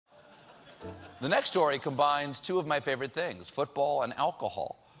The next story combines two of my favorite things, football and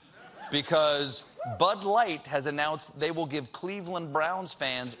alcohol. Because Bud Light has announced they will give Cleveland Browns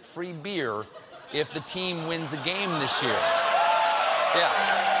fans free beer if the team wins a game this year. Yeah,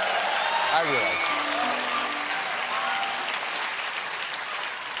 I realize.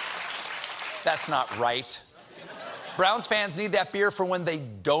 That's not right. Browns fans need that beer for when they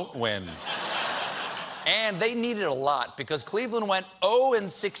don't win. And they need it a lot because Cleveland went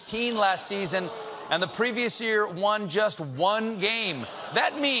 0-16 last season, and the previous year won just one game.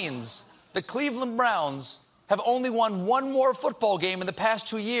 That means the Cleveland Browns have only won one more football game in the past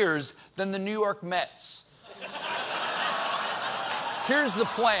 2 years than the New York Mets. Here's the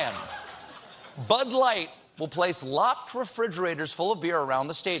plan. Bud Light will place locked refrigerators full of beer around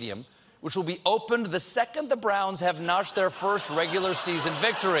the stadium, which will be opened the second the Browns have notched their first regular season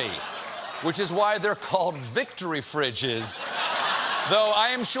victory, which is why they're called victory fridges. Though I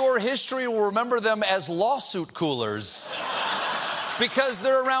am sure history will remember them as lawsuit coolers. Because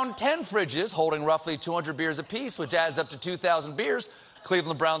there are around 10 fridges holding roughly 200 beers apiece, which adds up to 2,000 beers.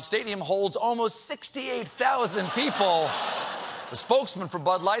 Cleveland Browns Stadium holds almost 68,000 people. The spokesman for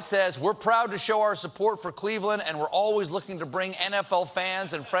Bud Light says, "We're proud to show our support for Cleveland, and we're always looking to bring NFL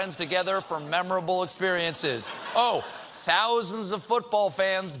fans and friends together for memorable experiences." Oh, thousands of football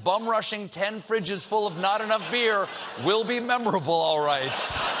fans bum-rushing 10 fridges full of not enough beer will be memorable, all right.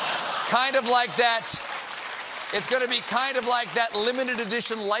 Kind of like that. It's going to be kind of like that limited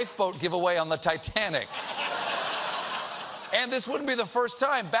edition lifeboat giveaway on the Titanic. And this wouldn't be the first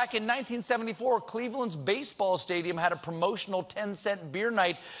time. Back in 1974, Cleveland's baseball stadium had a promotional 10-cent beer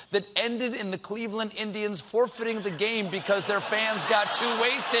night that ended in the Cleveland Indians forfeiting the game because their fans got too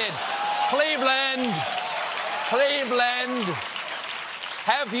wasted. Cleveland! Cleveland!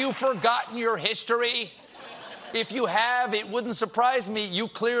 Have you forgotten your history? If you have, it wouldn't surprise me. You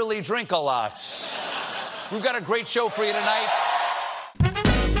clearly drink a lot. We've got a great show for you tonight.